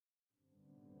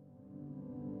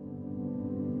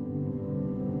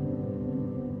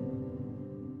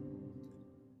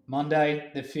Monday,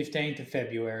 the 15th of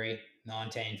February,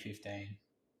 1915.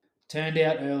 Turned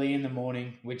out early in the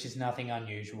morning, which is nothing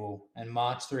unusual, and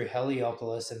marched through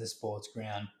Heliopolis and the sports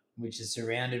ground, which is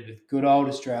surrounded with good old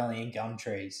Australian gum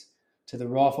trees, to the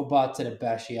rifle butts at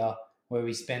Abashia, where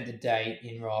we spent the day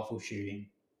in rifle shooting.